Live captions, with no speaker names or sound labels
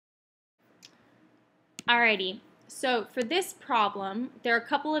Alrighty, so for this problem, there are a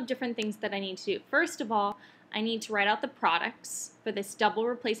couple of different things that I need to do. First of all, I need to write out the products for this double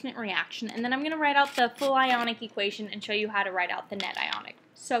replacement reaction, and then I'm going to write out the full ionic equation and show you how to write out the net ionic.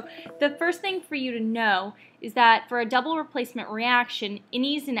 So the first thing for you to know is that for a double replacement reaction,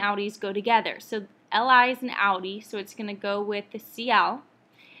 innies and outies go together. So Li is an outie, so it's going to go with the Cl.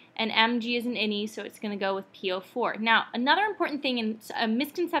 And Mg is an innie, so it's going to go with PO4. Now, another important thing and a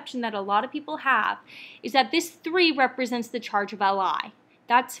misconception that a lot of people have is that this 3 represents the charge of Li.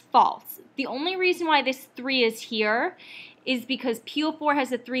 That's false. The only reason why this 3 is here is because PO4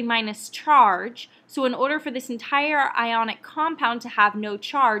 has a 3 minus charge, so in order for this entire ionic compound to have no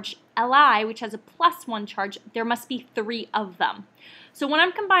charge, Li, which has a +1 charge, there must be 3 of them. So when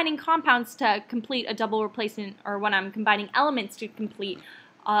I'm combining compounds to complete a double replacement, or when I'm combining elements to complete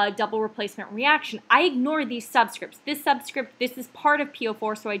double replacement reaction, I ignore these subscripts. This subscript, this is part of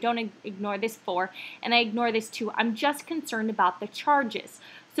PO4, so I don't ignore this 4, and I ignore this 2. I'm just concerned about the charges.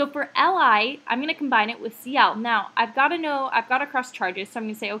 So for Li, I'm going to combine it with Cl. Now, I've got to cross charges, so I'm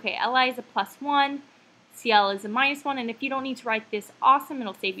going to say, okay, Li is a +1, Cl is a -1, and if you don't need to write this, awesome,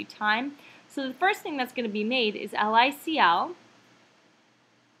 it'll save you time. So the first thing that's going to be made is LiCl.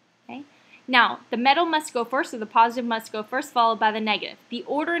 Okay. Now, the metal must go first, so the positive must go first, followed by the negative. The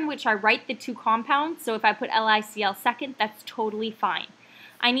order in which I write the two compounds, so if I put LiCl second, that's totally fine.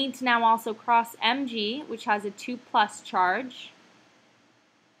 I need to now also cross Mg, which has a 2+ charge,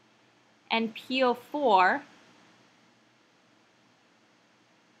 and PO4,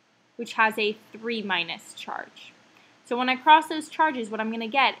 which has a 3- charge. So when I cross those charges, what I'm going to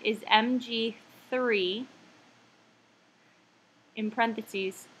get is Mg3 in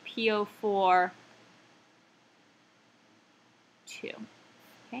parentheses PO4 2.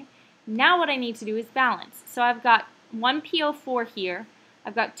 Okay. Now what I need to do is balance. So I've got 1 PO4 here.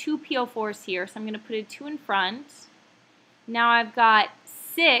 I've got 2 PO4s here, so I'm going to put a 2 in front. Now I've got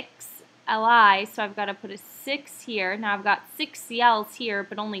 6 Li, so I've got to put a 6 here. Now I've got 6 Cls here,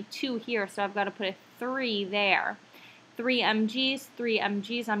 but only 2 here, so I've got to put a 3 there. 3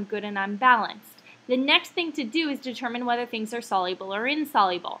 Mgs, I'm good and I'm balanced. The next thing to do is determine whether things are soluble or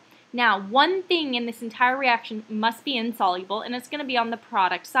insoluble. Now, one thing in this entire reaction must be insoluble, and it's going to be on the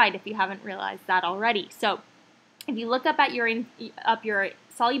product side if you haven't realized that already. So, if you look up at your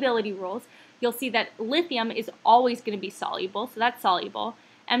solubility rules, you'll see that lithium is always going to be soluble, so that's soluble.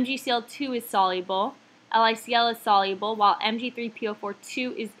 MgCl2 is soluble, LiCl is soluble, while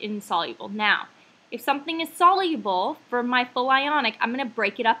Mg3PO42 is insoluble. Now, if something is soluble for my full ionic, I'm going to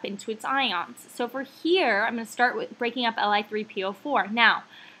break it up into its ions. So for here, I'm going to start with breaking up Li3PO4. Now,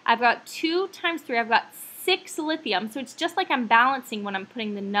 I've got 2 times 3, I've got 6 lithium, so it's just like I'm balancing when I'm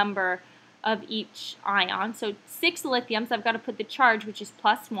putting the number of each ion. So 6 lithiums, I've got to put the charge, which is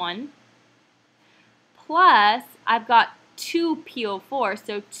 +1, plus I've got 2 PO4,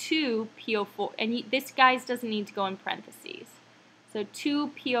 so 2 PO4, and this, guys, doesn't need to go in parentheses. So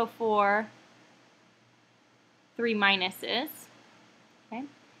 2 PO4, 3 minuses, okay?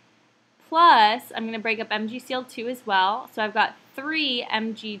 Plus, I'm going to break up MgCl2 as well, so I've got 3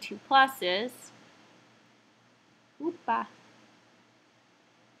 Mg2 pluses. Oopa.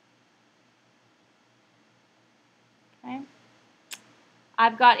 Okay.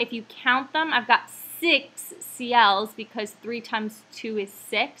 I've got, if you count them, I've got 6 Cls because 3 times 2 is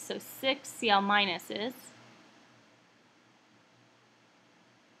 6, so 6 Cl minuses.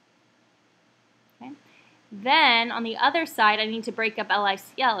 Okay. Then, on the other side, I need to break up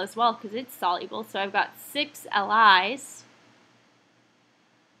LiCl as well because it's soluble. So I've got 6 Lis.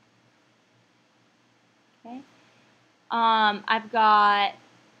 Okay. I've got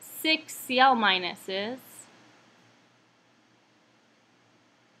 6 Cl minuses.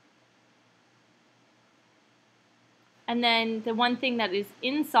 And then the one thing that is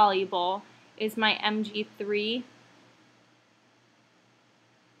insoluble is my Mg3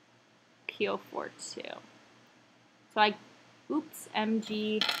 PO42. So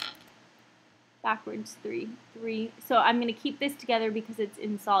Mg backwards 3. So I'm going to keep this together because it's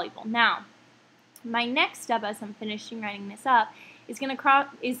insoluble. Now, my next step as I'm finishing writing this up is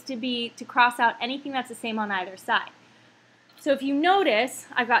to cross out anything that's the same on either side. So if you notice,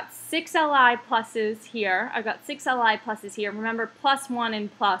 I've got 6 Li pluses here. I've got 6 Li pluses here. Remember, +1 and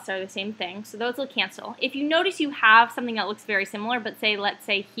plus are the same thing, so those will cancel. If you notice you have something that looks very similar, but let's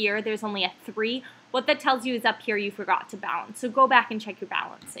say here there's only a 3, what that tells you is up here you forgot to balance. So go back and check your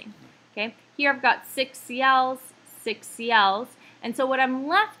balancing. Okay? Here I've got 6 Cls, 6 Cls, and so what I'm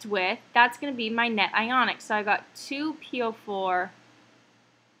left with, that's going to be my net ionic. So I've got 2 PO4,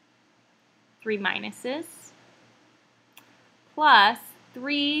 3 minuses, plus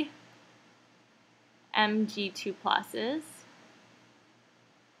 3 Mg2 pluses.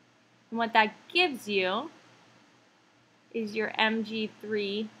 And what that gives you is your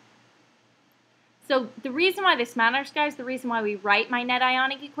Mg3. So the reason why this matters, guys, the reason why we write my net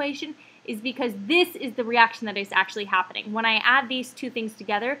ionic equation is because this is the reaction that is actually happening. When I add these two things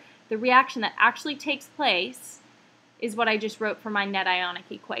together, the reaction that actually takes place is what I just wrote for my net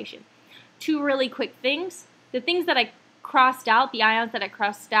ionic equation. Two really quick things. The things that I crossed out, the ions that I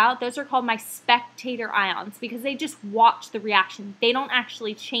crossed out, those are called my spectator ions because they just watch the reaction. They don't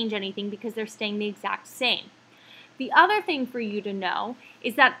actually change anything because they're staying the exact same. The other thing for you to know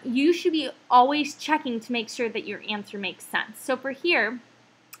is that you should be always checking to make sure that your answer makes sense. So for here,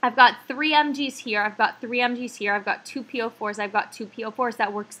 I've got 3 Mg's here, I've got 3 Mg's here, I've got 2 PO4s, I've got 2 PO4s.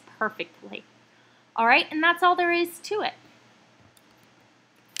 That works perfectly. All right, and that's all there is to it.